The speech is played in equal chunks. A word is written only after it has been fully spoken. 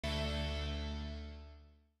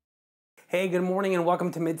Hey, good morning and welcome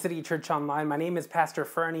to Mid-City Church Online. My name is Pastor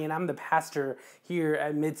Fernie and I'm the pastor here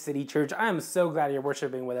at Mid-City Church. I am so glad you're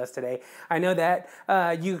worshiping with us today. I know that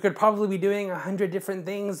you could probably be doing 100 different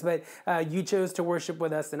things, but you chose to worship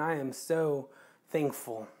with us and I am so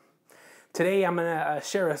thankful. Today I'm going to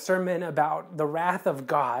share a sermon about the wrath of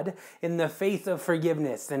God in the faith of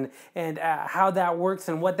forgiveness and how that works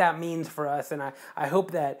and what that means for us. And I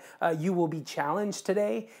hope that you will be challenged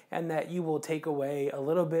today and that you will take away a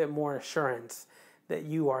little bit more assurance that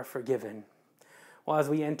you are forgiven. Well, as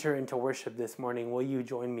we enter into worship this morning, will you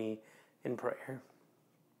join me in prayer?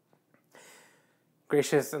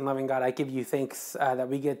 Gracious and loving God, I give you thanks that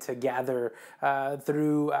we get to gather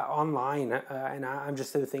through online, and I'm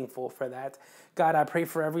just so thankful for that. God, I pray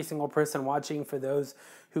for every single person watching, for those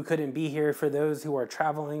who couldn't be here, for those who are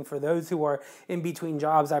traveling, for those who are in between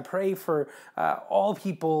jobs. I pray for all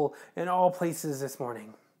people in all places this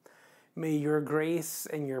morning. May your grace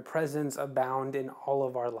and your presence abound in all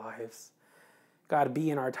of our lives. God, be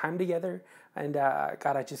in our time together, and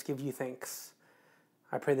God, I just give you thanks.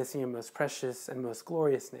 I pray this in your most precious and most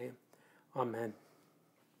glorious name. Amen.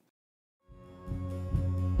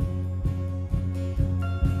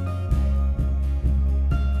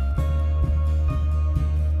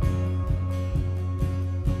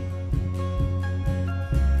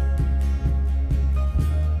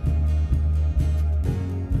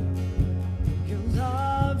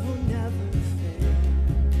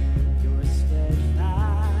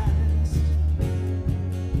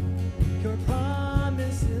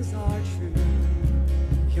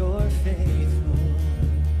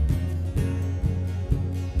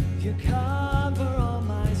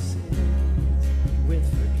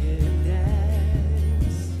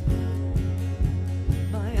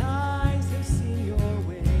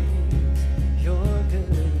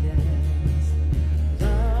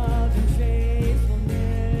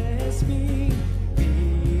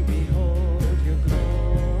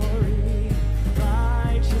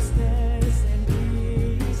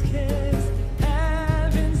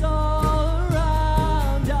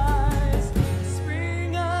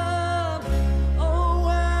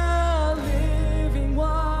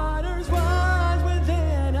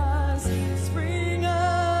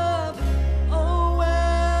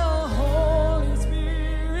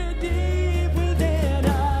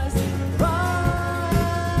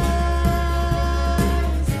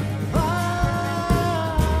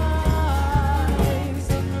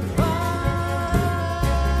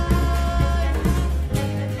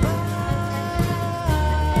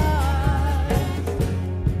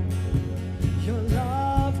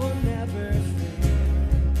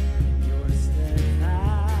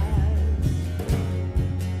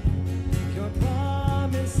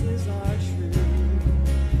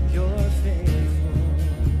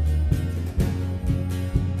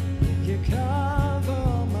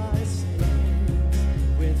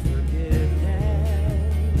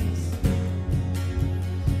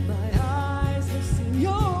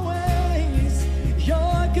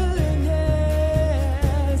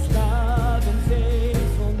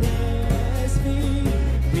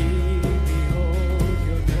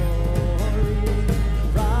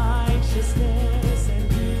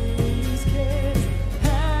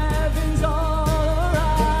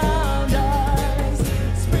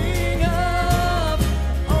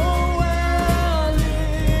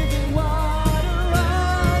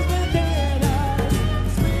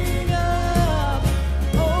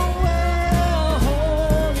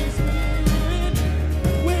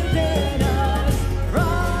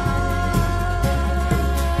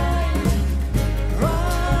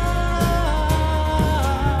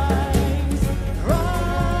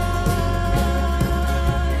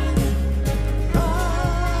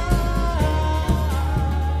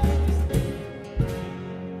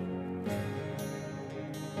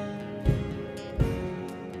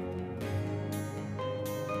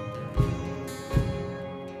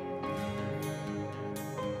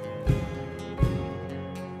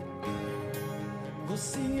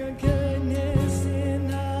 Your goodness.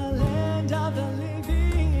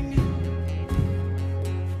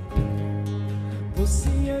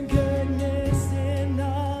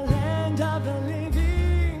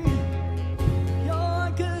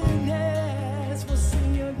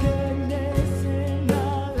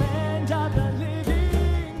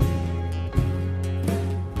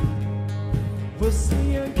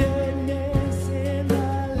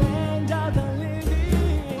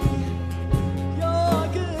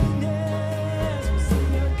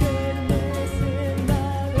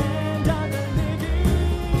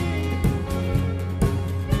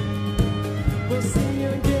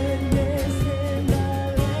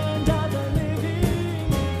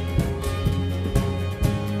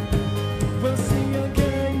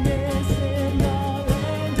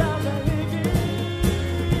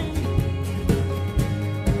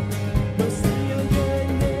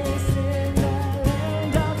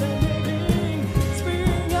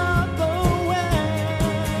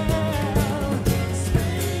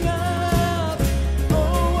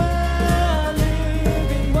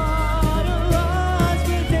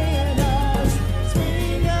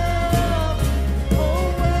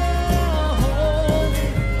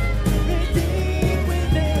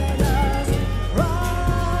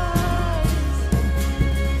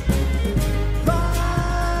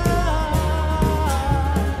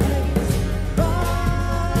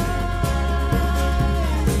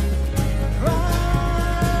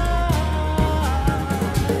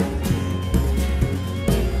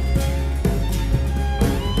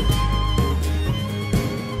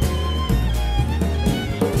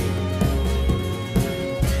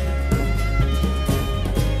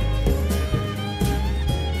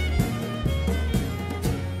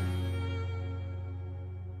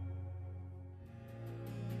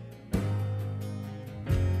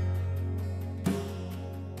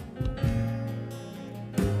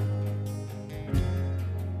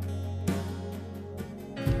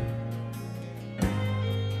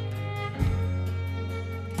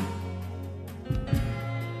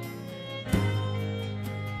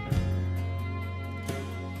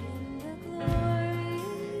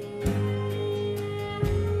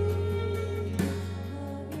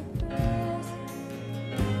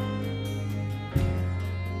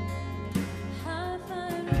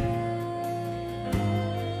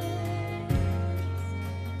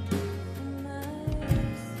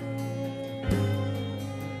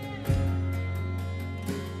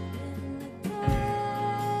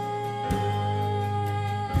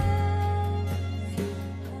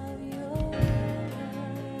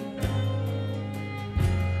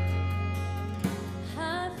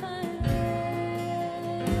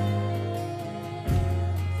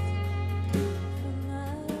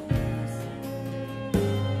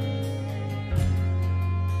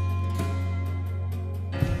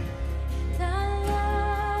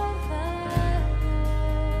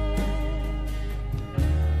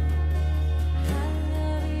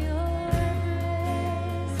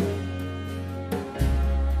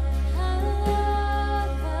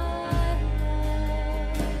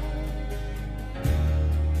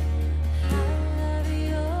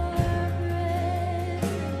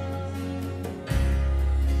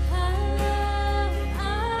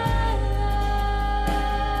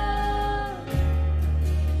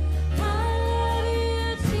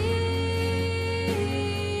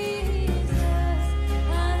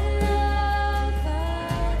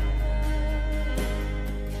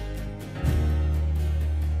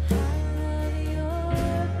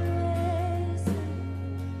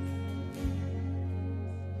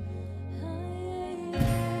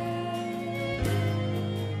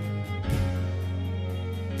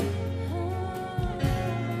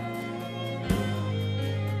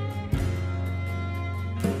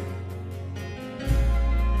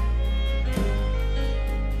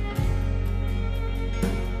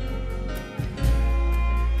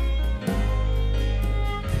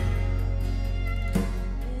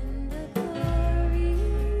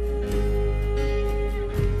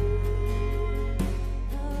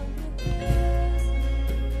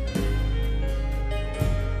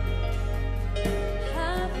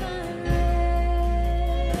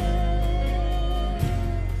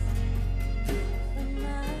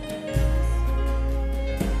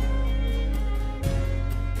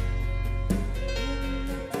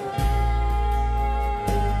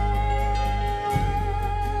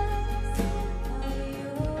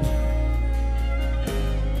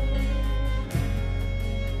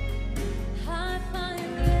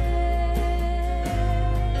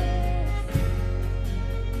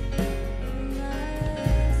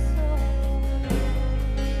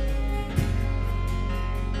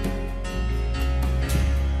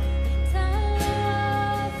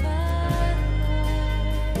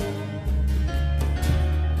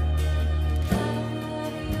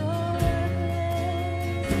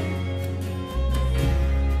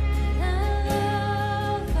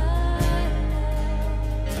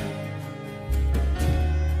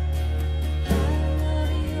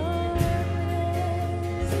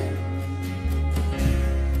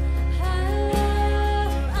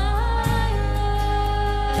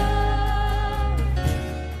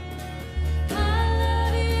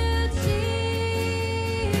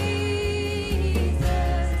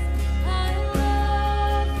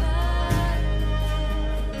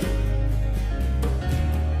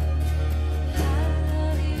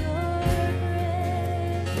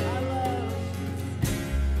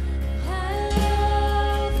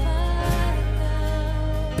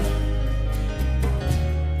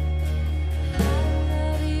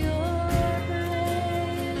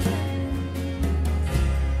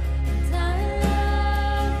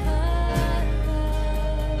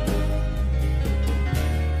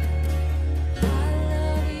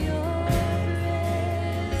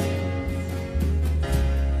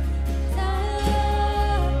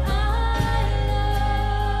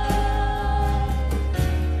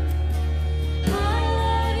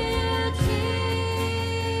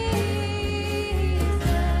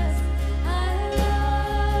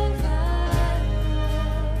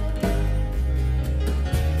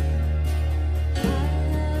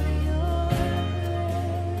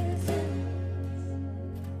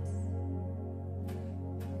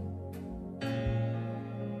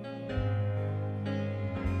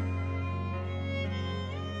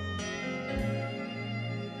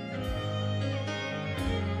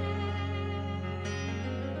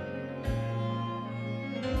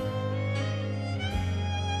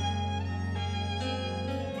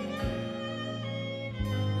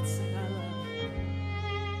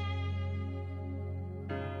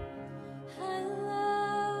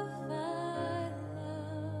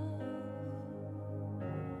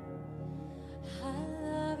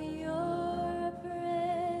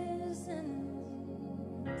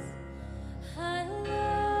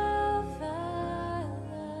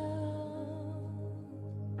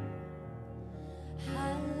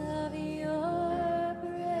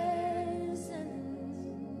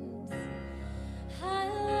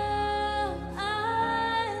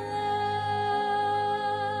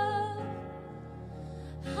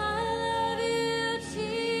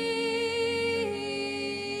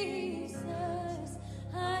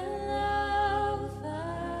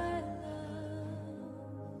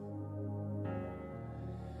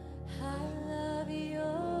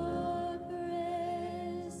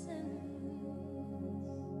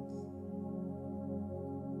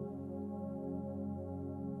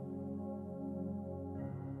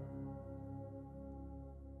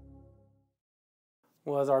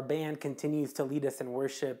 Well, as our band continues to lead us in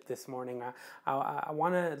worship this morning, I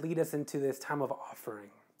want to lead us into this time of offering.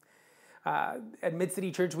 At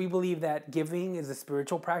Mid-City Church, we believe that giving is a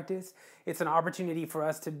spiritual practice. It's an opportunity for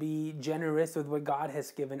us to be generous with what God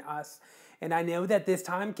has given us. And I know that this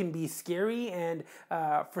time can be scary, and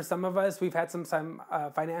for some of us, we've had some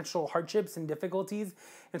financial hardships and difficulties.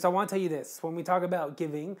 And so I want to tell you this. When we talk about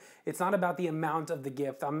giving, it's not about the amount of the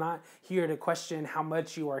gift. I'm not here to question how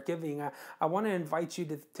much you are giving. I want to invite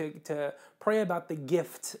you to pray about the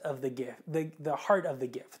gift of the gift, the heart of the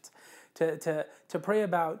gift. To pray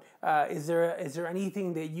about, is there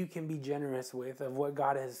anything that you can be generous with of what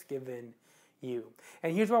God has given you?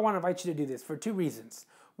 And here's why I want to invite you to do this, for two reasons.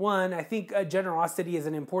 One, I think generosity is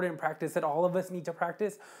an important practice that all of us need to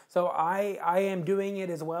practice. So I am doing it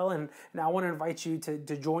as well, and I want to invite you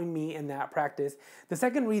to join me in that practice. The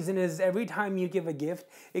second reason is every time you give a gift,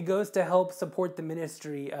 it goes to help support the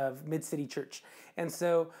ministry of Mid-City Church. And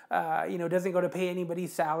so, it doesn't go to pay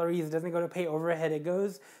anybody's salaries. It doesn't go to pay overhead. It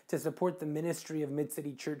goes to support the ministry of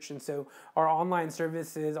Mid-City Church. And so our online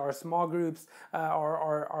services, our small groups,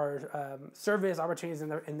 our service opportunities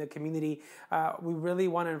in the community, we really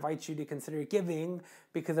want to invite you to consider giving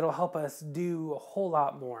because it'll help us do a whole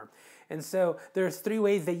lot more. And so there's three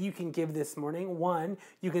ways that you can give this morning. One,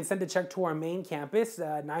 you can send a check to our main campus,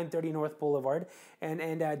 930 North Boulevard,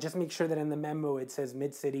 and just make sure that in the memo it says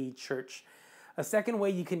Mid-City Church. A second way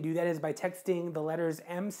you can do that is by texting the letters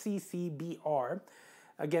MCCBR.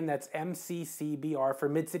 Again, that's MCCBR for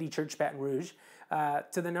Mid-City Church Baton Rouge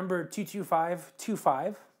to the number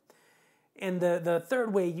 22525. And the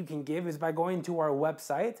third way you can give is by going to our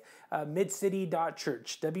website,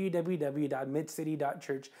 midcity.church,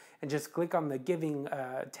 www.midcity.church, and just click on the giving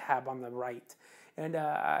tab on the right. And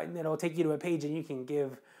it'll take you to a page and you can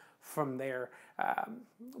give from there.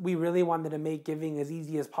 We really wanted to make giving as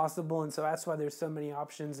easy as possible, and so that's why there's so many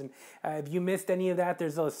options. And if you missed any of that,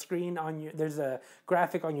 there's a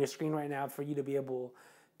graphic on your screen right now for you to be able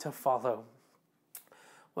to follow.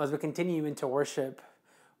 Well, as we continue into worship,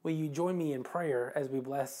 will you join me in prayer as we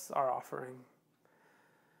bless our offering?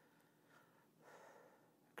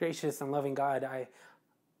 Gracious and loving God,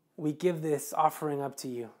 we give this offering up to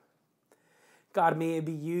you. God, may it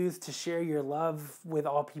be used to share your love with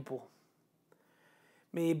all people.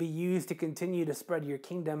 May it be used to continue to spread your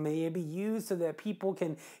kingdom. May it be used so that people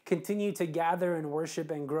can continue to gather and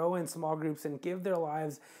worship and grow in small groups and give their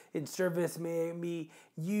lives in service. May it be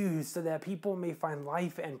used so that people may find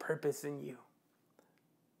life and purpose in you.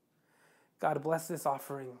 God, bless this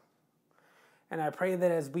offering. And I pray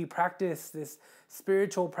that as we practice this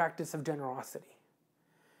spiritual practice of generosity,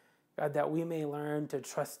 God, that we may learn to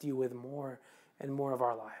trust you with more and more of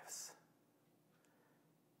our lives.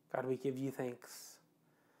 God, we give you thanks.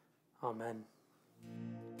 Amen.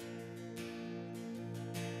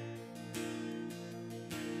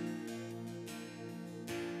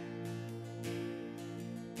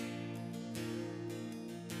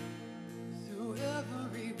 Through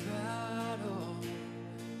every battle,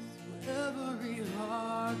 through every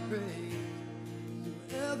heartbreak,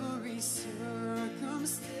 through every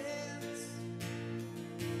circumstance,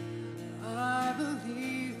 I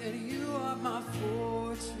believe that you are my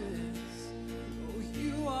fortress.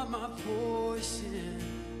 You are my portion.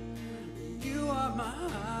 You are my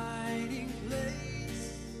hiding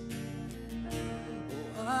place.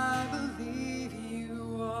 Oh, I believe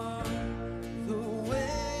you are the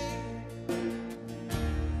way,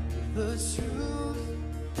 the truth,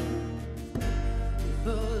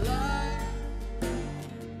 the life.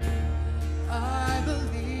 I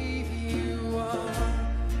believe you are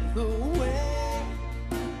the way,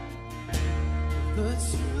 the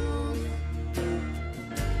truth,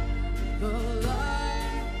 the light.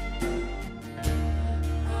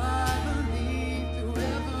 I believe through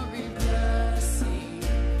every blessing,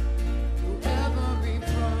 through every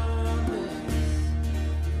promise,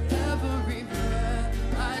 through every breath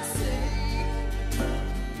I take.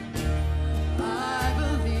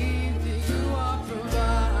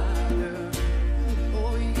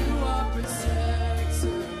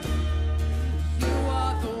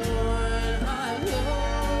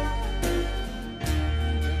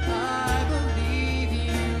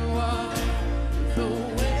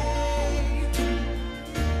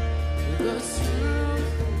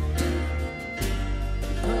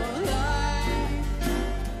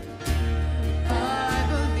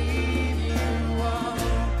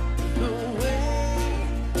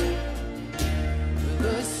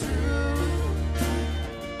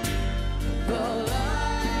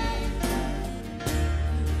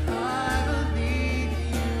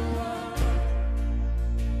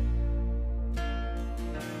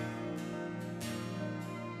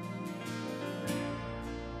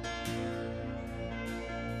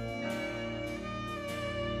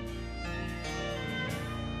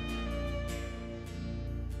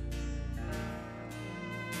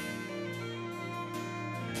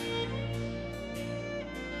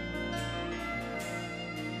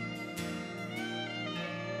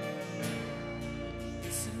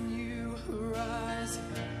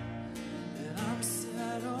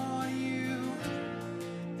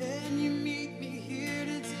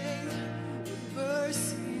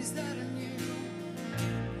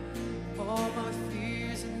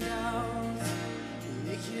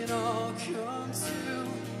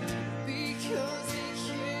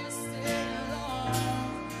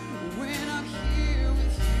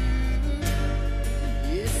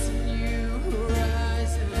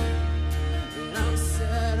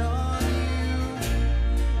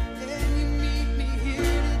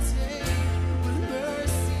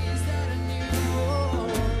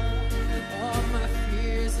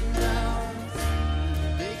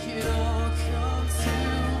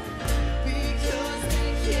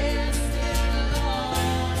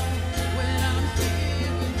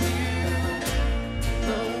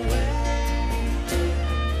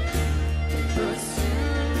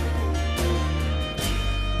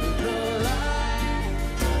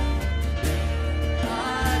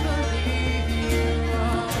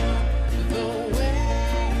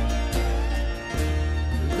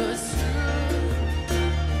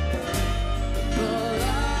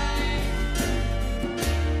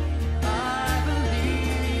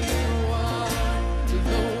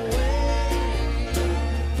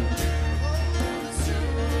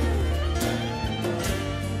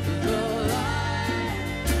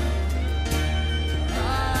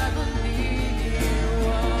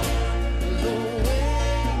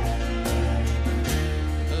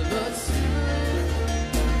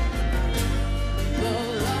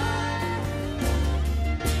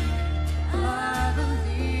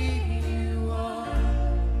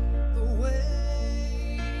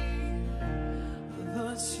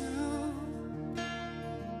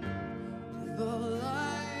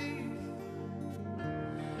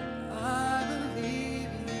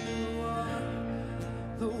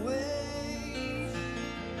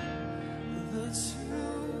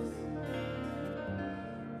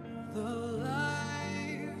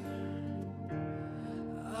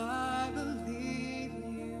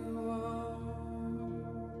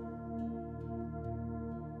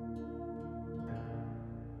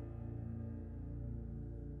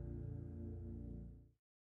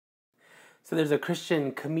 So there's a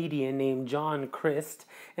Christian comedian named John Crist,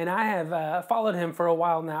 and I have followed him for a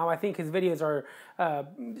while now. I think his videos are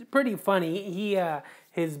pretty funny.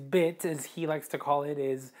 His bit, as he likes to call it,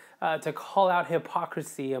 is to call out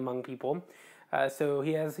hypocrisy among people. So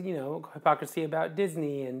he has, hypocrisy about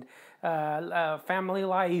Disney and family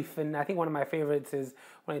life, and I think one of my favorites is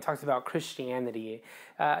when he talks about Christianity.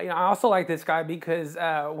 I also like this guy because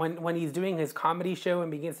when he's doing his comedy show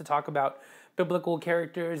and begins to talk about biblical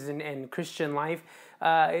characters and Christian life,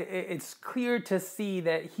 it's clear to see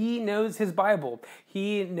that he knows his Bible.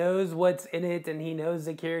 He knows what's in it, and he knows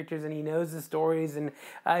the characters, and he knows the stories, and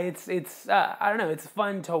it's I don't know, it's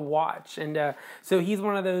fun to watch. And so he's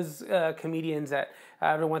one of those comedians that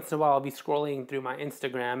every once in a while I'll be scrolling through my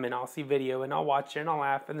Instagram and I'll see video and I'll watch it and I'll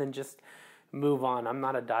laugh and then just move on. I'm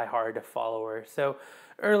not a diehard follower. So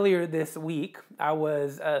earlier this week, I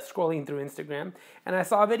was scrolling through Instagram and I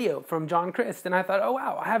saw a video from John Crist, and I thought, oh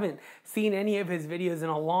wow, I haven't seen any of his videos in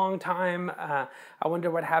a long time. I wonder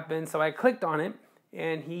what happened. So I clicked on it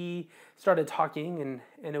and he started talking,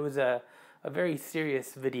 and it was a very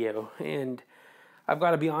serious video. And I've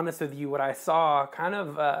got to be honest with you, what I saw kind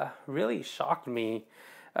of really shocked me.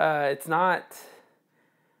 It's not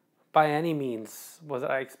by any means what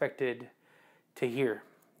I expected to hear.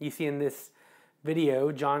 You see in this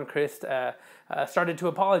video, John Crist started to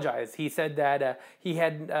apologize. He said that he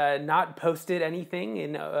had not posted anything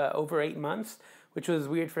in over 8 months, which was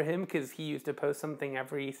weird for him because he used to post something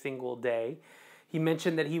every single day. He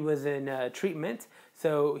mentioned that he was in treatment,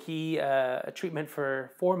 so a treatment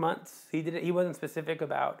for 4 months. He wasn't specific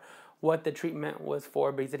about what the treatment was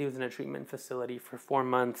for, but he said he was in a treatment facility for 4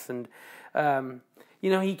 months. And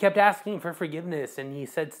he kept asking for forgiveness, and he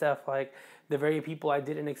said stuff like, the very people I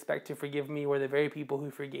didn't expect to forgive me were the very people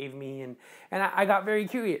who forgave me. And I got very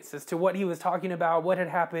curious as to what he was talking about, what had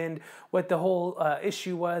happened, what the whole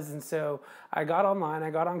issue was. And so I got online, I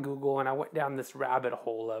got on Google, and I went down this rabbit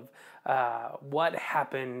hole of what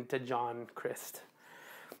happened to John Crist.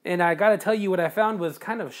 And I got to tell you, what I found was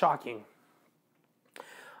kind of shocking.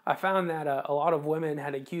 I found that a lot of women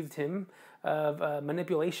had accused him of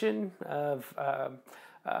manipulation, of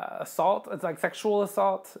assault. It's like sexual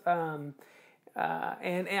assault. I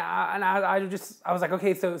was like,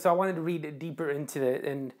 okay, so I wanted to read deeper into it,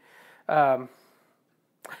 and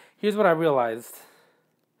here's what I realized.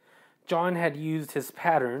 John had used his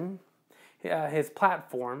pattern, his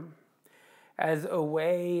platform, as a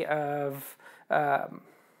way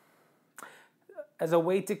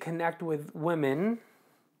to connect with women,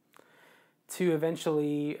 to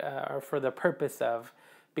eventually, or for the purpose of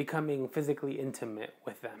becoming physically intimate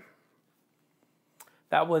with them.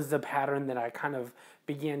 That was the pattern that I kind of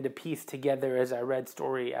began to piece together as I read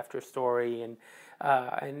story after story, and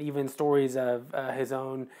even stories of his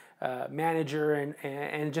own manager,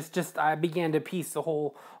 and just I began to piece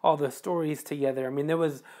all the stories together. I mean, there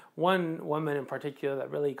was one woman in particular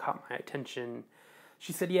that really caught my attention.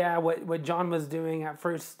 She said, yeah, what John was doing at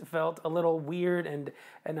first felt a little weird and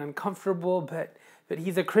uncomfortable, but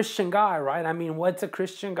he's a Christian guy, right? I mean, what's a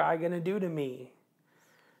Christian guy going to do to me?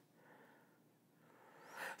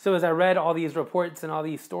 So as I read all these reports and all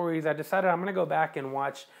these stories, I decided I'm going to go back and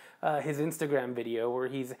watch his Instagram video where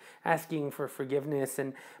he's asking for forgiveness.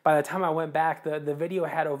 And by the time I went back, the video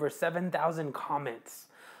had over 7,000 comments.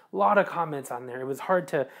 A lot of comments on there. It was hard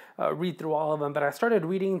to read through all of them, but I started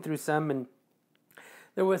reading through some, and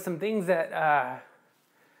there was some things that,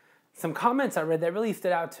 some comments I read that really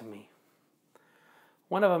stood out to me.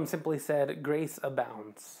 One of them simply said, "Grace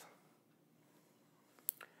abounds."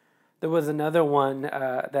 There was another one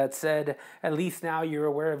that said, "At least now you're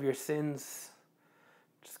aware of your sins.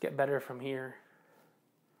 Just get better from here."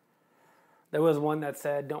 There was one that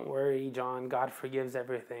said, "Don't worry, John, God forgives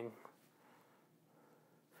everything."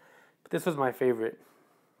 But this was my favorite.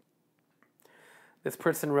 This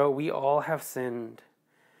person wrote, "We all have sinned,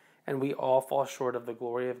 and we all fall short of the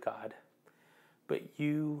glory of God, but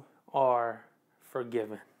you are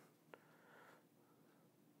forgiven."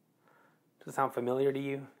 Does it sound familiar to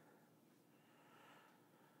you?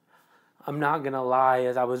 I'm not going to lie,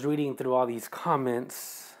 as I was reading through all these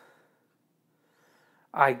comments,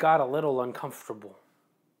 I got a little uncomfortable.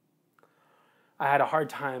 I had a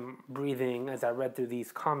hard time breathing as I read through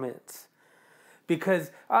these comments.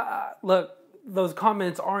 Because, look, those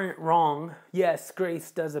comments aren't wrong. Yes,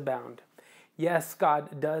 grace does abound. Yes,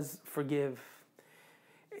 God does forgive.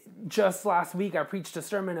 Just last week, I preached a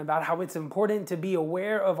sermon about how it's important to be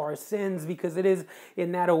aware of our sins, because it is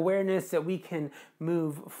in that awareness that we can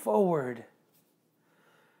move forward.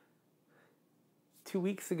 2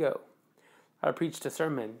 weeks ago, I preached a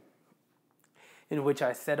sermon in which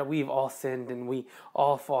I said we've all sinned and we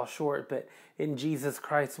all fall short, but in Jesus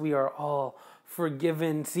Christ we are all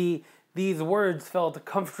forgiven. See, these words felt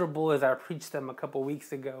comfortable as I preached them a couple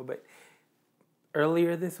weeks ago, but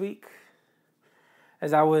earlier this week,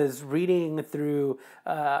 as I was reading through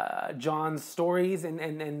John's stories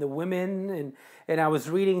and the women, and I was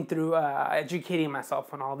reading through educating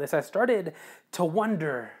myself on all this, I started to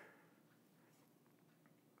wonder,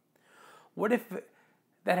 what if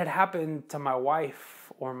that had happened to my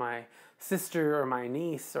wife or my sister or my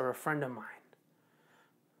niece or a friend of mine?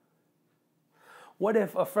 What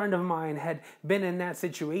if a friend of mine had been in that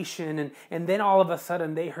situation and then all of a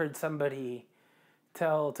sudden they heard somebody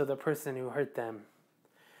tell to the person who hurt them,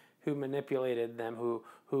 who manipulated them,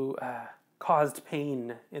 who caused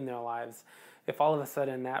pain in their lives, if all of a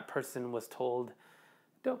sudden that person was told,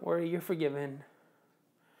 don't worry, you're forgiven.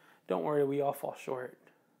 Don't worry, we all fall short.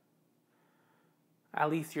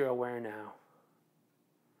 At least you're aware now.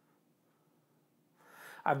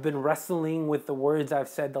 I've been wrestling with the words I've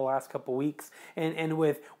said the last couple weeks and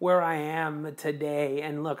with where I am today.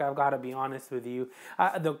 And look, I've got to be honest with you.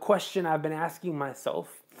 The question I've been asking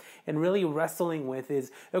myself and really wrestling with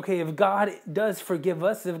is, okay, if God does forgive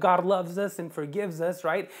us, if God loves us and forgives us,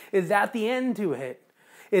 right, is that the end to it?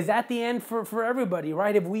 Is that the end for everybody,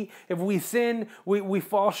 right? If we sin, we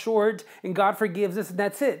fall short, and God forgives us, and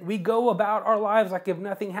that's it. We go about our lives like if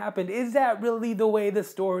nothing happened. Is that really the way the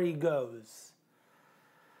story goes?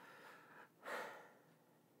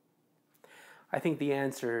 I think the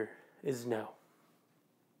answer is no.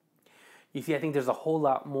 You see, I think there's a whole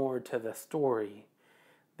lot more to the story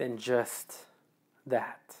than just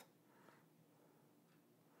that.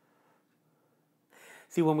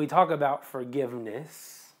 See, when we talk about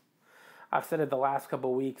forgiveness, I've said it the last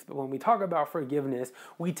couple of weeks, but when we talk about forgiveness,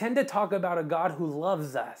 we tend to talk about a God who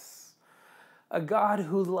loves us. A God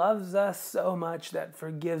who loves us so much that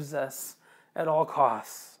forgives us at all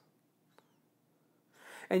costs.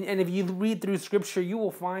 And if you read through Scripture, you will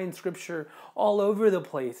find Scripture all over the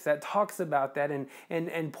place that talks about that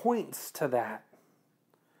and points to that.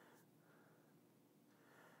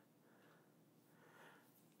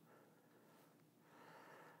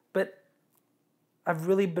 But I've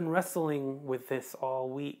really been wrestling with this all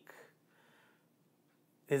week.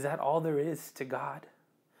 Is that all there is to God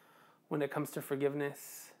when it comes to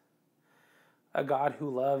forgiveness? A God who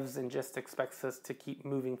loves and just expects us to keep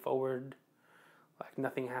moving forward like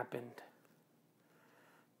nothing happened.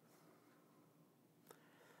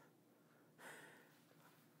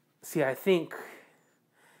 See, I think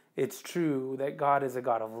it's true that God is a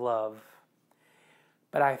God of love,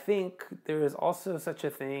 but I think there is also such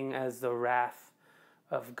a thing as the wrath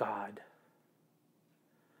of God.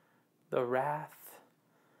 The wrath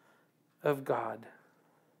of God.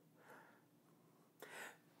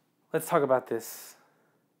 Let's talk about this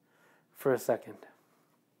for a second.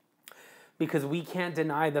 Because we can't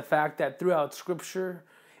deny the fact that throughout Scripture,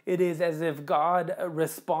 it is as if God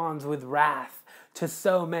responds with wrath to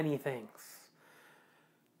so many things.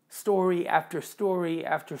 Story after story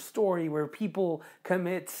after story where people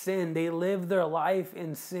commit sin, they live their life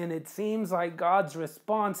in sin. It seems like God's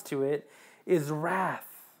response to it is wrath.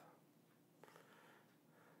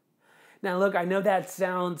 Now look, I know that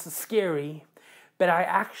sounds scary, but I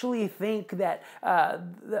actually think that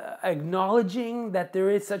acknowledging that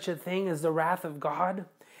there is such a thing as the wrath of God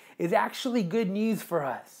is actually good news for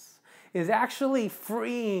us, is actually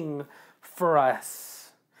freeing for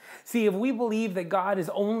us. See, if we believe that God is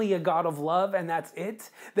only a God of love and that's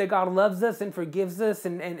it, that God loves us and forgives us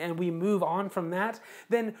and we move on from that,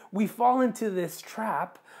 then we fall into this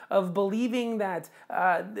trap of believing that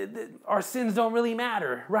our sins don't really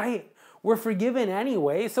matter, right? We're forgiven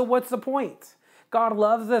anyway, so what's the point? God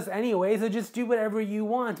loves us anyway, so just do whatever you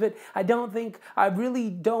want. But I really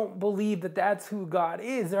don't believe that that's who God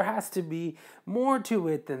is. There has to be more to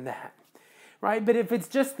it than that, right? But if it's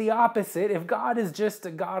just the opposite, if God is just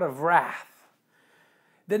a God of wrath,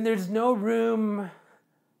 then there's no room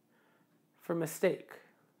for mistake.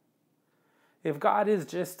 If God is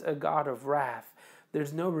just a God of wrath,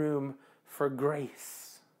 there's no room for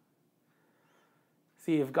grace.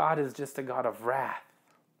 See, if God is just a God of wrath,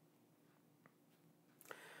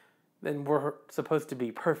 then we're supposed to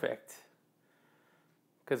be perfect,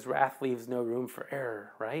 because wrath leaves no room for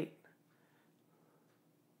error, right?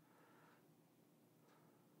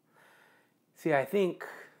 See, I think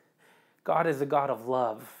God is a God of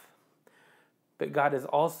love, but God is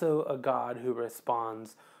also a God who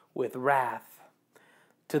responds with wrath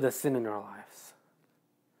to the sin in our lives.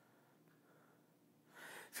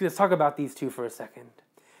 See, let's talk about these two for a second.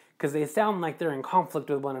 because they sound like they're in conflict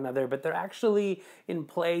with one another, but they're actually in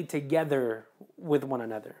play together with one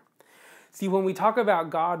another. See, when we talk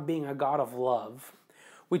about God being a God of love,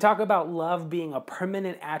 we talk about love being a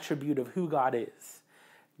permanent attribute of who God is.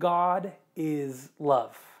 God is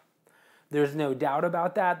love. There's no doubt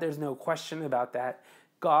about that. There's no question about that.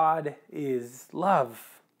 God is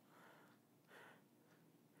love.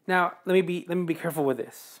 Now, let me be careful with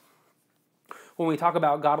this. When we talk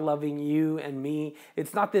about God loving you and me,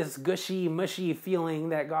 it's not this gushy, mushy feeling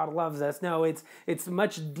that God loves us. No, it's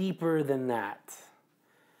much deeper than that.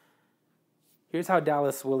 Here's how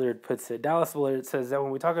Dallas Willard puts it. Dallas Willard says that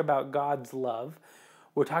when we talk about God's love,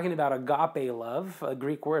 we're talking about agape love, a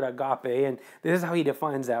Greek word agape, and this is how he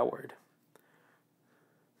defines that word.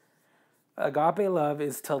 Agape love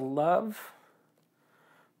is to love,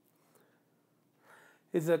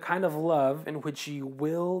 is a kind of love in which you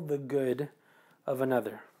will the good of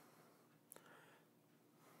another.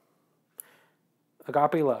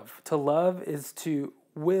 Agape love. To love is to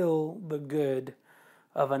will the good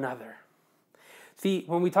of another. See,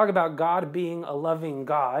 when we talk about God being a loving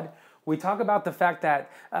God, we talk about the fact that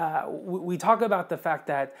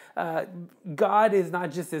God is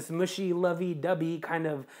not just this mushy, lovey-dovey kind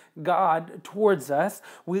of God towards us.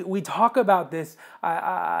 We talk about this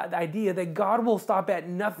idea that God will stop at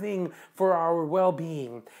nothing for our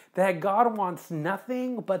well-being, that God wants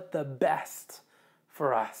nothing but the best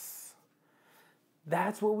for us.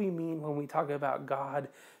 That's what we mean when we talk about God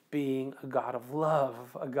being a God of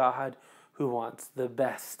love, a God who wants the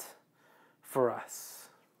best for us.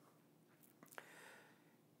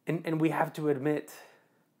 And we have to admit,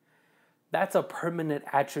 that's a permanent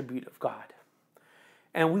attribute of God.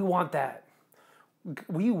 And we want that.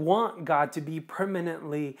 We want God to be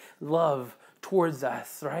permanently love towards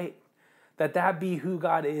us, right? That be who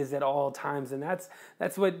God is at all times. And that's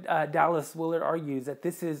what Dallas Willard argues, that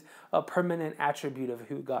this is a permanent attribute of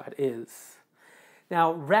who God is.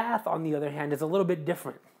 Now, wrath, on the other hand, is a little bit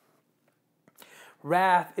different.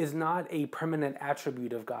 Wrath is not a permanent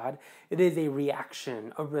attribute of God. It is a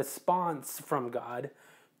reaction, a response from God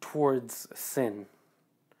towards sin.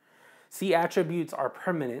 See, attributes are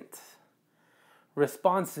permanent.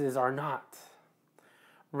 Responses are not.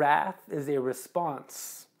 Wrath is a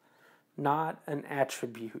response, not an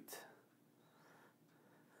attribute.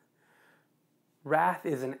 Wrath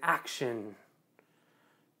is an action.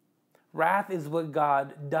 Wrath is what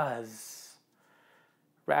God does.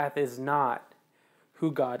 Wrath is not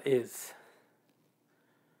who God is.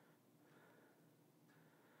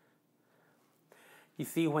 You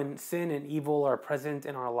see, when sin and evil are present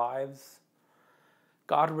in our lives,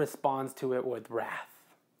 God responds to it with wrath.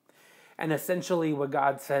 And essentially what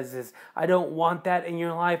God says is, I don't want that in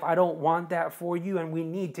your life. I don't want that for you, and we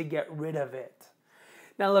need to get rid of it.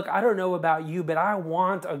 Now look, I don't know about you, but I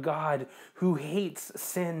want a God who hates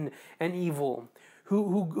sin and evil,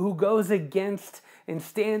 who goes against and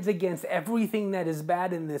stands against everything that is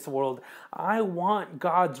bad in this world. I want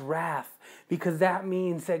God's wrath, because that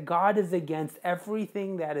means that God is against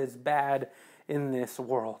everything that is bad in this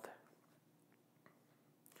world.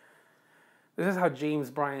 This is how James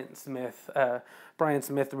Bryan Smith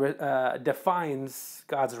defines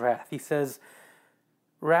God's wrath. He says,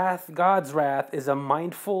 God's wrath is a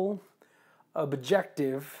mindful,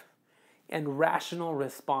 objective, and rational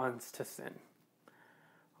response to sin.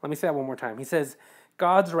 Let me say that one more time. He says,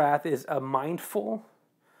 God's wrath is a mindful,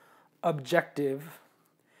 objective,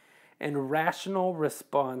 and rational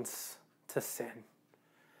response to sin.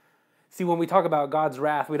 See, when we talk about God's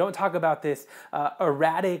wrath, we don't talk about this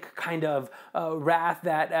erratic kind of wrath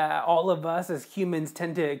that all of us as humans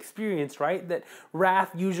tend to experience, right? That wrath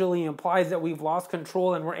usually implies that we've lost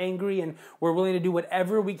control and we're angry and we're willing to do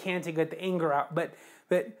whatever we can to get the anger out. But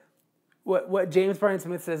what James Bryan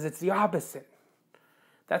Smith says, it's the opposite.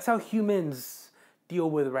 That's how humans deal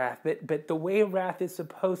with wrath. But the way wrath is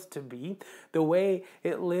supposed to be, the way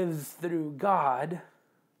it lives through God,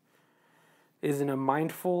 is in a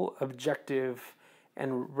mindful, objective,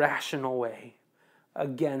 and rational way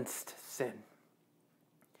against sin.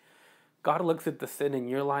 God looks at the sin in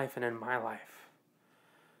your life and in my life,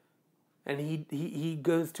 and he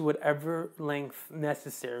goes to whatever length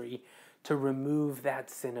necessary to remove that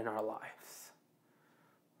sin in our lives.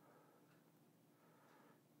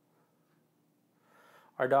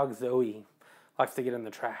 Our dog Zoe likes to get in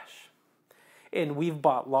the trash. And we've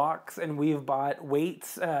bought locks and we've bought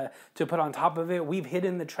weights to put on top of it. We've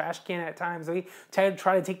hidden the trash can at times. We try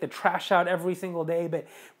to take the trash out every single day. But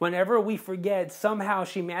whenever we forget, somehow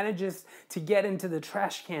she manages to get into the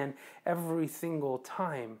trash can every single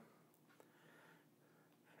time.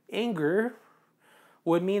 Anger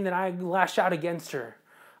would mean that I lash out against her.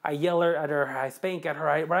 I yell at her, I spank at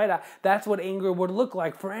her, right? That's what anger would look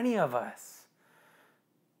like for any of us.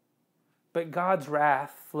 But God's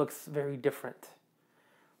wrath looks very different.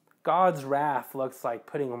 God's wrath looks like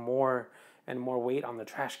putting more and more weight on the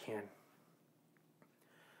trash can.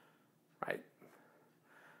 Right?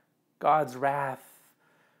 God's wrath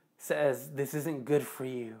says, this isn't good for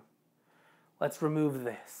you. Let's remove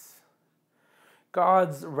this.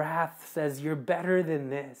 God's wrath says, you're better than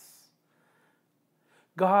this.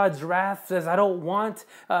 God's wrath says, I don't want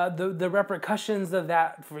the repercussions of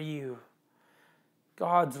that for you.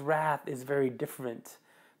 God's wrath is very different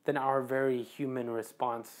than our very human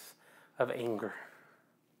response of anger.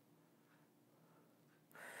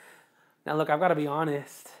 Now look, I've got to be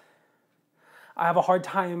honest. I have a hard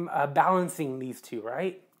time balancing these two,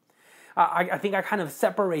 right? I think I kind of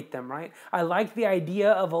separate them, right? I like the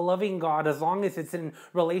idea of a loving God as long as it's in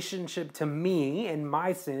relationship to me and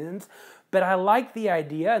my sins. But I like the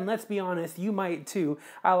idea, and let's be honest, you might too,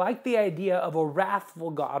 I like the idea of a wrathful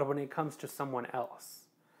God when it comes to someone else.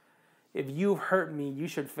 If you've hurt me, you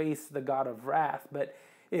should face the God of wrath. But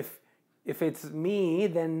if it's me,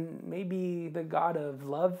 then maybe the God of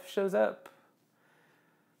love shows up.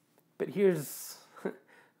 But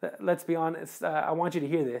let's be honest, I want you to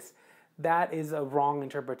hear this. That is a wrong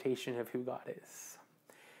interpretation of who God is.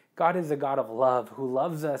 God is a God of love who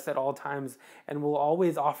loves us at all times and will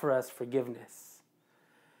always offer us forgiveness.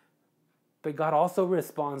 But God also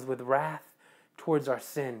responds with wrath towards our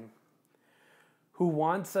sin, who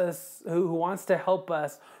wants to help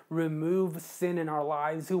us remove sin in our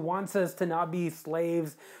lives, who wants us to not be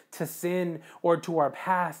slaves to sin or to our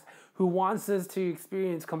past, who wants us to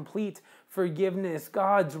experience complete forgiveness.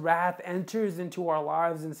 God's wrath enters into our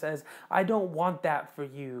lives and says, I don't want that for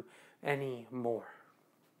you anymore.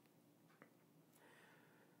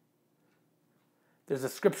 There's a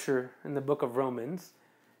scripture in the book of Romans,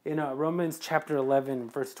 in Romans chapter 11,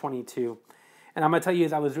 verse 22. And I'm going to tell you,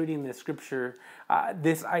 as I was reading this scripture,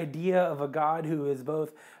 this idea of a God who is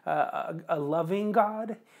both a loving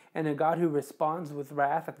God and a God who responds with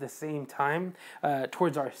wrath at the same time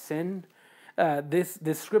towards our sin. This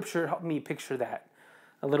scripture helped me picture that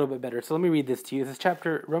a little bit better. So let me read this to you. This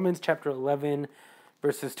is Romans chapter 11,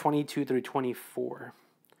 verses 22 through 24.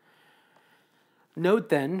 Note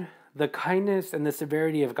then the kindness and the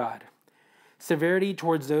severity of God. Severity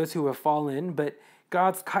towards those who have fallen, but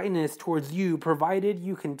God's kindness towards you, provided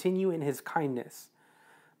you continue in his kindness.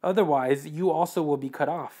 Otherwise, you also will be cut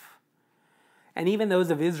off. And even those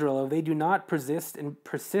of Israel, if they do not persist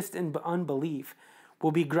in unbelief,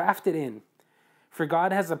 will be grafted in. For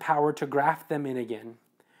God has the power to graft them in again.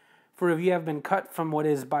 For if you have been cut from what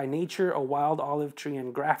is by nature a wild olive tree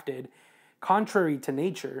and grafted, contrary to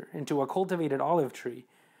nature, into a cultivated olive tree,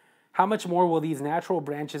 how much more will these natural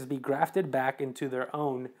branches be grafted back into their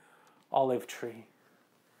own olive tree?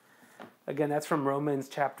 Again, that's from Romans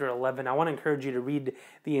chapter 11. I want to encourage you to read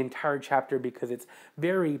the entire chapter because it's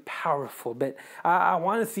very powerful. But I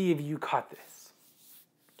want to see if you caught this.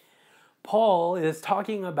 Paul is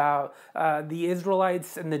talking about the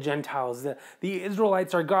Israelites and the Gentiles. The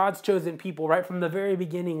Israelites are God's chosen people. Right from the very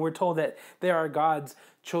beginning, we're told that they are God's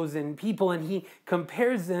chosen people. And he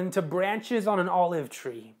compares them to branches on an olive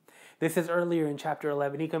tree. This is earlier in chapter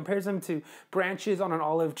 11. He compares them to branches on an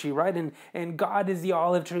olive tree, right? And God is the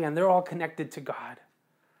olive tree, and they're all connected to God.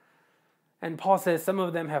 And Paul says some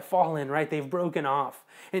of them have fallen, right? They've broken off.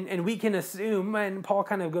 And we can assume, and Paul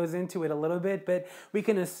kind of goes into it a little bit, but we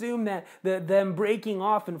can assume that them breaking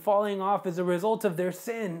off and falling off is a result of their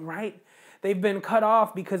sin, right? They've been cut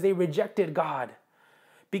off because they rejected God,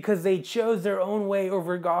 because they chose their own way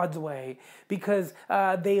over God's way, because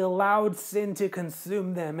they allowed sin to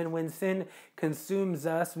consume them. And when sin consumes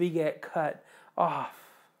us, we get cut off.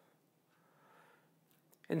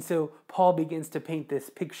 And so Paul begins to paint this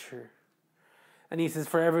picture. And he says,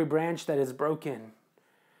 for every branch that is broken,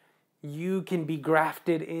 you can be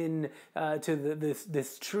grafted in to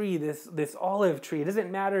this tree, this olive tree. It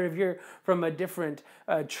doesn't matter if you're from a different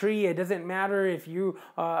tree. It doesn't matter if you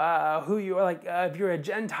who you are. Like if you're a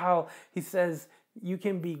Gentile, he says you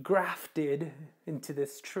can be grafted into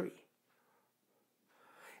this tree.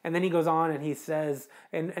 And then he goes on and he says,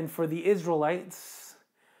 and for the Israelites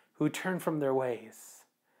who turn from their ways,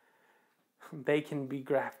 they can be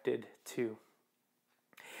grafted too.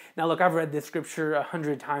 Now, look, I've read this scripture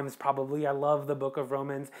 100 times probably. I love the book of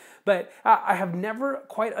Romans, but I have never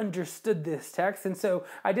quite understood this text. And so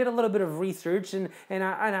I did a little bit of research, and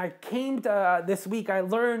I came to, this week, I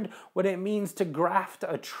learned what it means to graft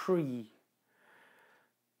a tree.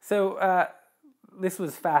 So this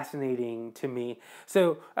was fascinating to me.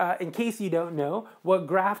 So, in case you don't know, what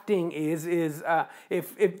grafting is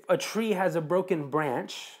if a tree has a broken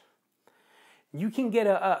branch, you can get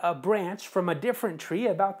a branch from a different tree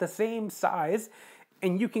about the same size,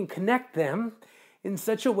 and you can connect them in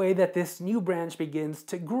such a way that this new branch begins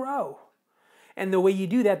to grow. And the way you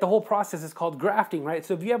do that, the whole process is called grafting, right?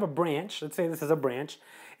 So if you have a branch, let's say this is a branch,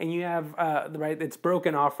 and you have, right, it's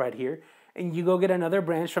broken off right here, and you go get another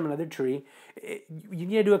branch from another tree, you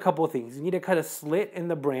need to do a couple of things. You need to cut a slit in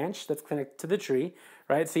the branch that's connected to the tree,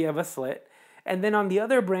 right? So you have a slit. And then on the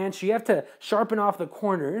other branch, you have to sharpen off the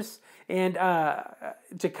corners and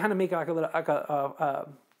to kind of make like a little, like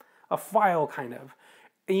a file kind of.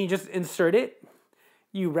 And you just insert it,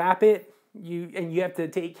 you wrap it, and you have to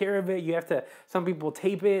take care of it. You have to, some people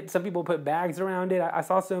tape it, some people put bags around it. I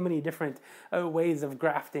saw so many different ways of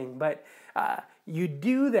grafting, but you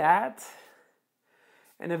do that,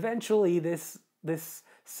 and eventually this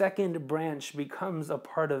second branch becomes a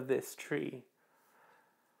part of this tree.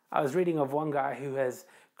 I was reading of one guy who has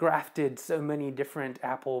grafted so many different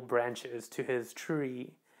apple branches to his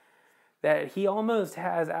tree that he almost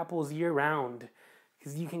has apples year round,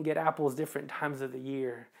 because you can get apples different times of the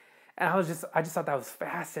year. And I just thought that was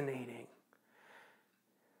fascinating.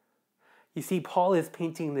 You see, Paul is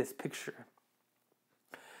painting this picture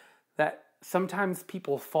that sometimes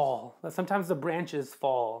people fall, that sometimes the branches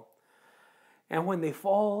fall. And when they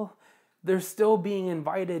fall, they're still being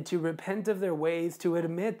invited to repent of their ways, to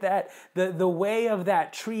admit that the way of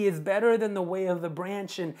that tree is better than the way of the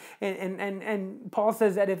branch. And Paul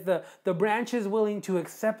says that if the branch is willing to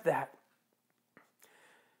accept that,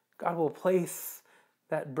 God will place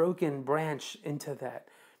that broken branch into that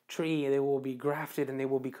tree. They will be grafted and they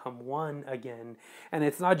will become one again. And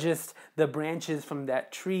it's not just the branches from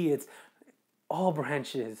that tree, it's all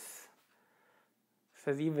branches. It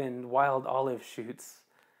says even wild olive shoots.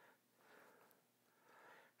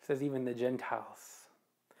 It says even the Gentiles.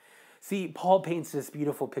 See, Paul paints this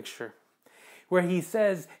beautiful picture where he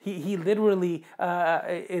says, he literally,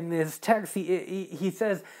 in this text, he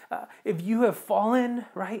says, if you have fallen,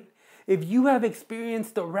 right? If you have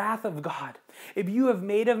experienced the wrath of God, if you have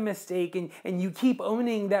made a mistake and you keep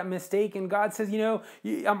owning that mistake, and God says,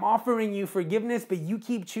 I'm offering you forgiveness, but you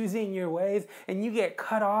keep choosing your ways and you get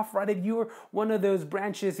cut off, right? If you're one of those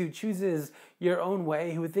branches who chooses your own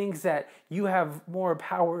way, who thinks that you have more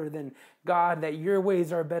power than God, that your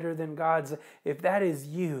ways are better than God's, if that is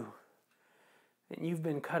you, and you've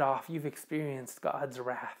been cut off, you've experienced God's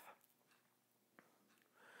wrath.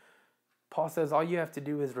 Paul says all you have to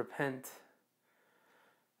do is repent,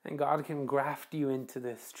 and God can graft you into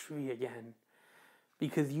this tree again,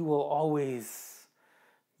 because you will always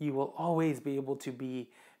be able to be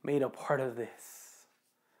made a part of this.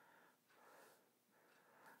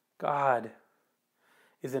 God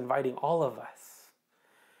is inviting all of us,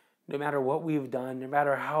 no matter what we've done, no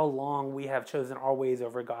matter how long we have chosen our ways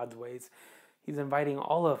over God's ways, He's inviting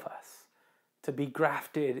all of us to be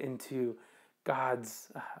grafted into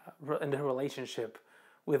God's in a relationship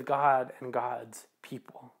with God and God's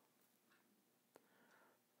people.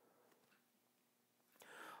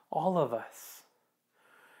 All of us,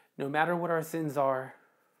 no matter what our sins are,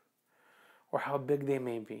 or how big they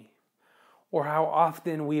may be, or how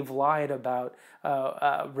often we've lied about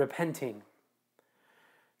repenting,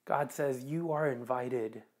 God says you are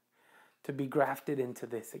invited to be grafted into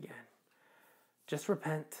this again. Just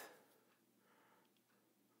repent.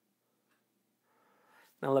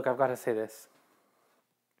 Now look, I've got to say this.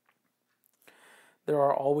 There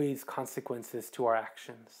are always consequences to our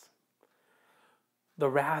actions. The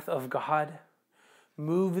wrath of God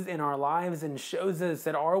moves in our lives and shows us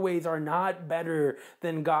that our ways are not better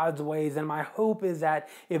than God's ways. And my hope is that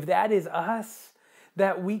if that is us,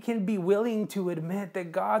 that we can be willing to admit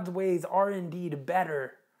that God's ways are indeed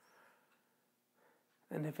better.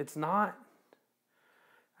 And if it's not,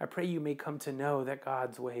 I pray you may come to know that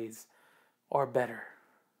God's ways are better.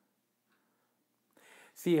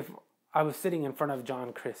 See, if I was sitting in front of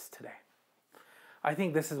John Chris today, I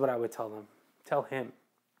think this is what I would tell him.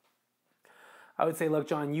 I would say, look,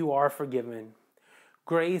 John, you are forgiven.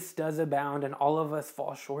 Grace does abound and all of us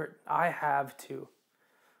fall short. I have too.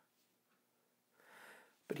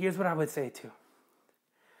 But here's what I would say too.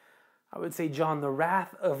 I would say, John, the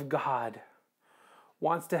wrath of God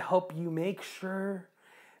wants to help you make sure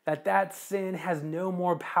that sin has no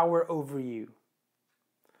more power over you.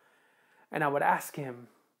 And I would ask him,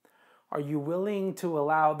 are you willing to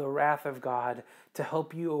allow the wrath of God to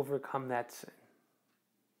help you overcome that sin?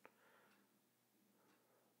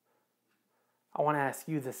 I want to ask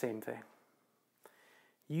you the same thing.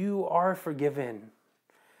 You are forgiven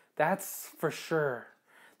That's for sure.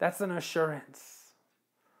 That's an assurance.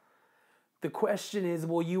 The question is,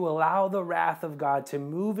 will you allow the wrath of God to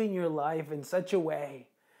move in your life in such a way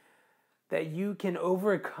that you can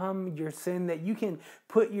overcome your sin, that you can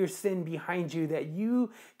put your sin behind you, that you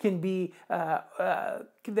can be,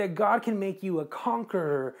 that God can make you a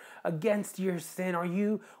conqueror against your sin? Are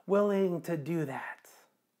you willing to do that?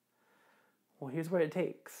 Well, here's what it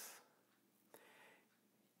takes.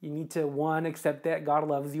 You need to, one, accept that God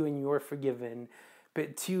loves you and you are forgiven.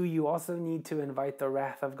 But two, you also need to invite the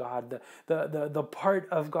wrath of God, the part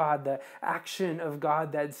of God, the action of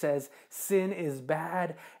God that says sin is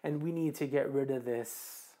bad and we need to get rid of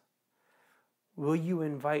this. Will you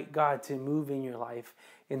invite God to move in your life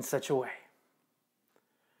in such a way?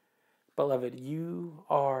 Beloved, you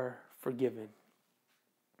are forgiven.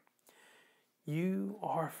 You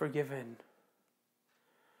are forgiven.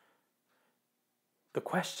 The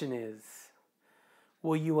question is,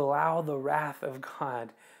 will you allow the wrath of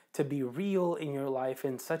God to be real in your life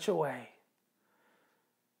in such a way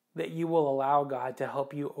that you will allow God to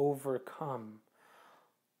help you overcome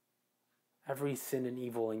every sin and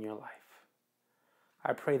evil in your life?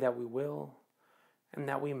 I pray that we will and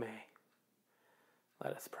that we may.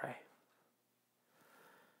 Let us pray.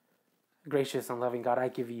 Gracious and loving God, I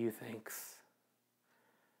give you thanks.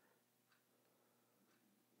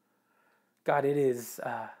 God, it is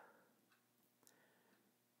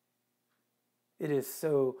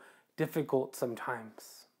so difficult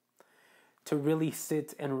sometimes to really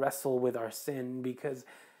sit and wrestle with our sin, because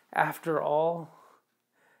after all,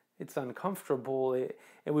 it's uncomfortable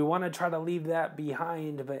and we want to try to leave that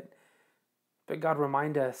behind. But God,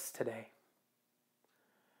 remind us today.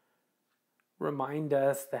 Remind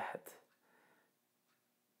us that,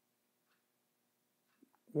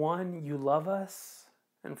 one, you love us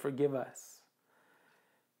and forgive us.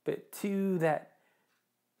 But two, that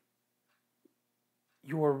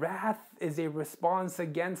your wrath is a response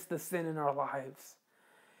against the sin in our lives.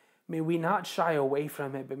 May we not shy away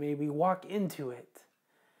from it, but may we walk into it.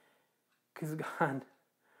 Because God,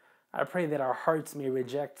 I pray that our hearts may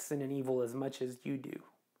reject sin and evil as much as you do.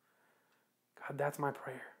 God, that's my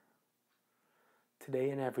prayer. Today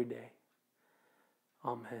and every day.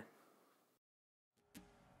 Amen.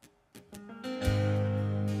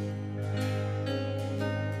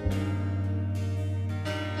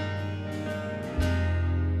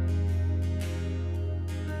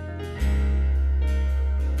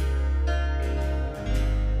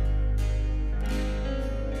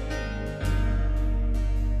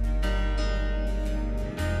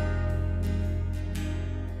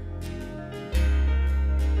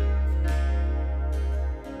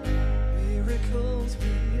 Miracles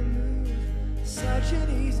when you move, such an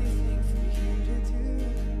easy thing for you to do.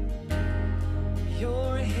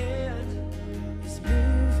 Your hand is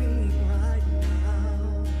moving right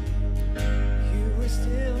now. You are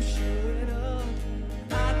still showing up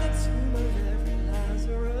at the tomb of every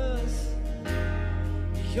Lazarus.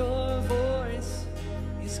 Your voice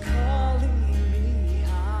is calling me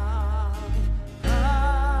out.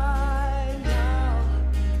 Right now,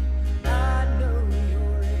 I know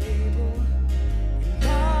you're able.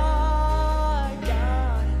 My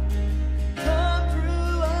God, come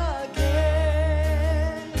through again.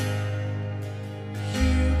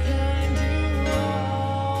 You can do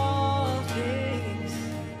all things.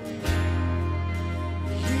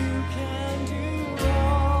 You can do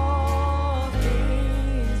all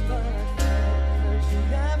things, but first you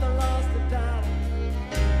never lost the battle.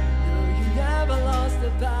 No, you never lost the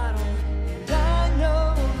battle. And I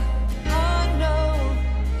know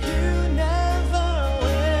you never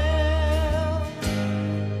will.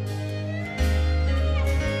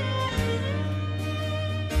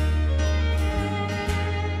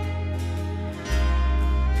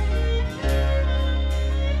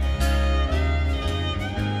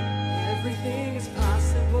 Everything is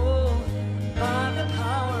possible by the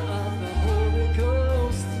power of the Holy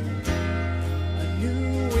Ghost. A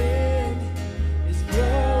new wind is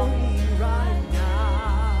blowing right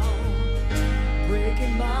now,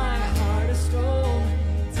 breaking my heart of stone,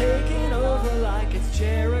 taking over like it's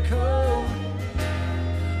Jericho.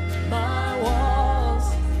 My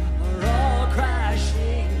walls are all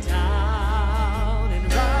crashing down,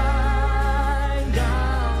 and right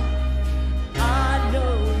now I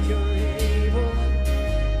know you're able.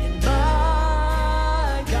 And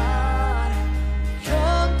my God,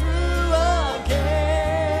 come through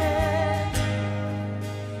again.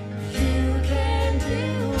 You can do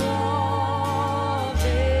all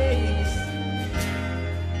things.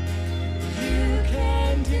 You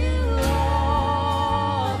can do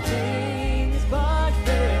all things but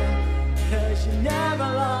fail, 'cause you never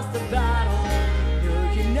lost a battle.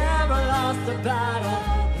 No, you never lost a battle.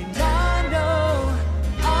 And I know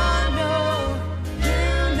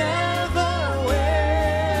you never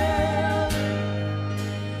will.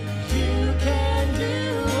 You can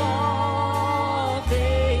do all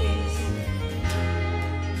things.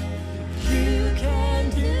 You can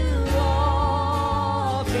do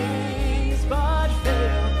all things but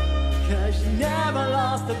fail. 'Cause you never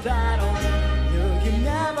lost a battle. No, you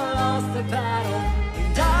never lost a battle.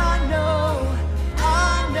 And I know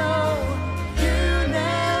you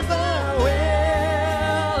never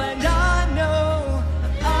will. And I know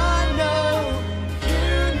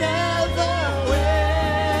you never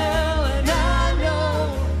will. And I know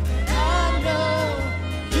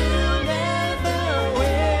you never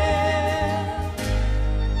will.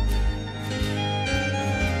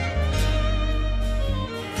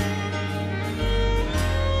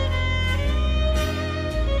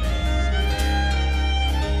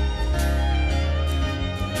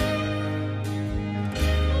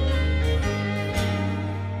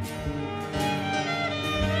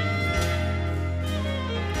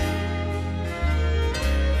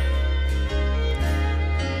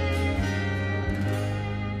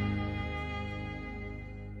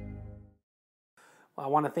 I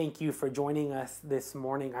want to thank you for joining us this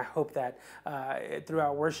morning. I hope that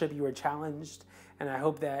throughout worship you were challenged, and I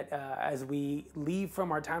hope that as we leave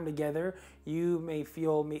from our time together, you may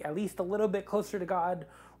feel at least a little bit closer to God,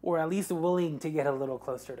 or at least willing to get a little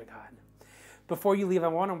closer to God. Before you leave, I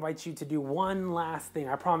want to invite you to do one last thing.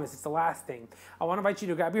 I promise it's the last thing. I want to invite you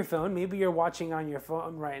to grab your phone. Maybe you're watching on your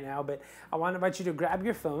phone right now, but I want to invite you to grab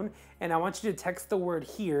your phone, and I want you to text the word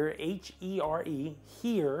HERE, HERE,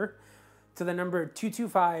 HERE, to the number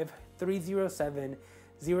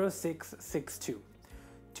 225-307-0662.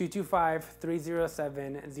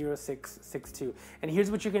 225-307-0662. And here's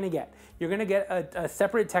what you're going to get. You're going to get a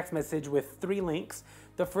separate text message with 3 links.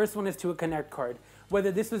 The first one is to a Connect card. Whether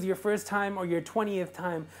this was your first time or your 20th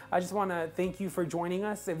time, I just want to thank you for joining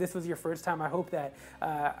us. If this was your first time, I hope that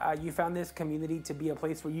you found this community to be a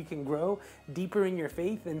place where you can grow deeper in your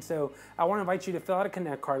faith. And so I want to invite you to fill out a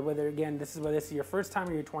Connect card, whether this is your first time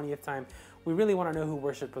or your 20th time. We really want to know who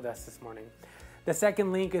worshiped with us this morning. The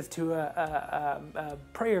second link is to a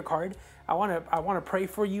prayer card. I want to pray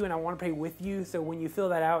for you, and I want to pray with you. So when you fill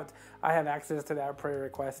that out, I have access to that prayer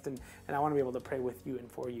request, and I want to be able to pray with you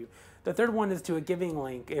and for you. The third one is to a giving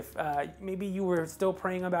link. If maybe you were still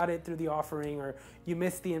praying about it through the offering, or you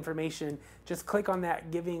missed the information, just click on that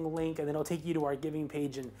giving link, and it'll take you to our giving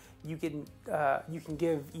page, and you can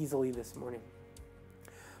give easily this morning.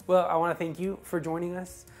 Well, I want to thank you for joining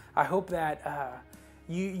us. I hope that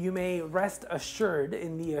you may rest assured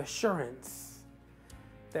in the assurance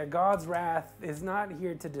that God's wrath is not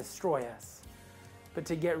here to destroy us, but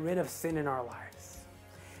to get rid of sin in our lives.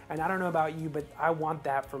 And I don't know about you, but I want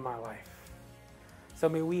that for my life. So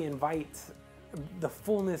may we invite the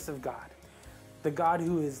fullness of God, the God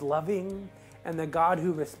who is loving and the God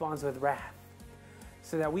who responds with wrath,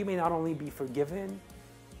 so that we may not only be forgiven,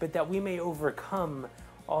 but that we may overcome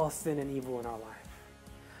all sin and evil in our life.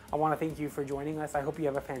 I want to thank you for joining us. I hope you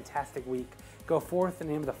have a fantastic week. Go forth in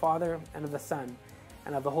the name of the Father, and of the Son,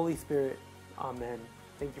 and of the Holy Spirit. Amen.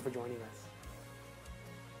 Thank you for joining us.